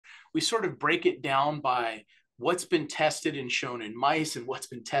we sort of break it down by what's been tested and shown in mice and what's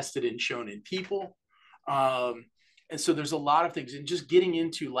been tested and shown in people. Um, and so there's a lot of things, and just getting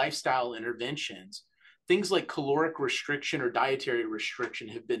into lifestyle interventions, things like caloric restriction or dietary restriction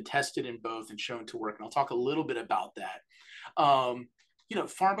have been tested in both and shown to work. And I'll talk a little bit about that. Um,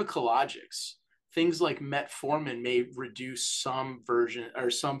 Pharmacologics, things like metformin may reduce some version or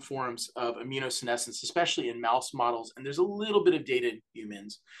some forms of immunosenescence, especially in mouse models. And there's a little bit of data in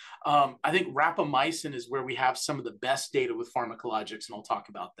humans. I think rapamycin is where we have some of the best data with pharmacologics, and I'll talk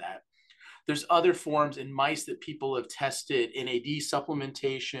about that. There's other forms in mice that people have tested NAD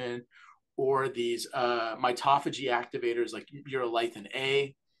supplementation or these mitophagy activators like urolithin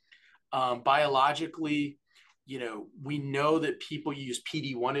A. Biologically, we know that people use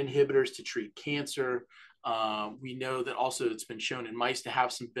PD-1 inhibitors to treat cancer. We know that also it's been shown in mice to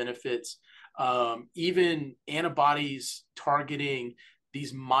have some benefits. Even antibodies targeting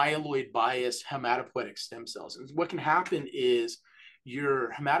these myeloid bias hematopoietic stem cells. And what can happen is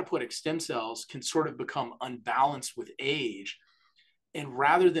your hematopoietic stem cells can sort of become unbalanced with age. And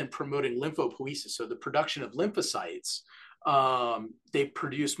rather than promoting lymphopoiesis, so the production of lymphocytes, they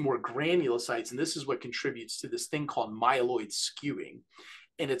produce more granulocytes. And this is what contributes to this thing called myeloid skewing.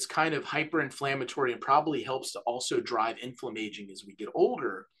 And it's kind of hyper-inflammatory and probably helps to also drive inflammation as we get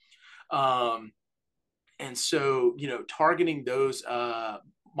older. And so, targeting those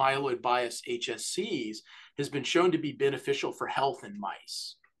myeloid bias HSCs has been shown to be beneficial for health in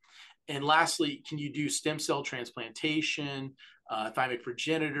mice. And lastly, can you do stem cell transplantation, thymic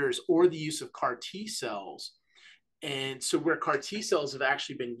progenitors, or the use of CAR T cells? And so where CAR T cells have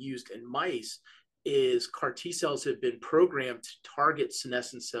actually been used in mice is CAR T cells have been programmed to target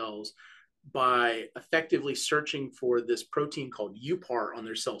senescent cells by effectively searching for this protein called UPAR on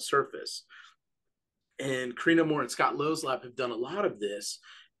their cell surface. And Karina Moore and Scott Lowe's lab have done a lot of this,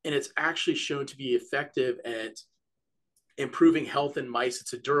 and it's actually shown to be effective at improving health in mice.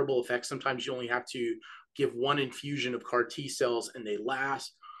 It's a durable effect. Sometimes you only have to give one infusion of CAR T cells and they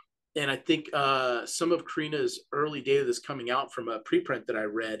last. And I think some of Karina's early data that's coming out from a preprint that I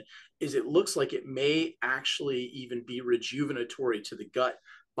read is it looks like it may actually even be rejuvenatory to the gut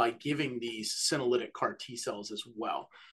by giving these senolytic CAR T cells as well.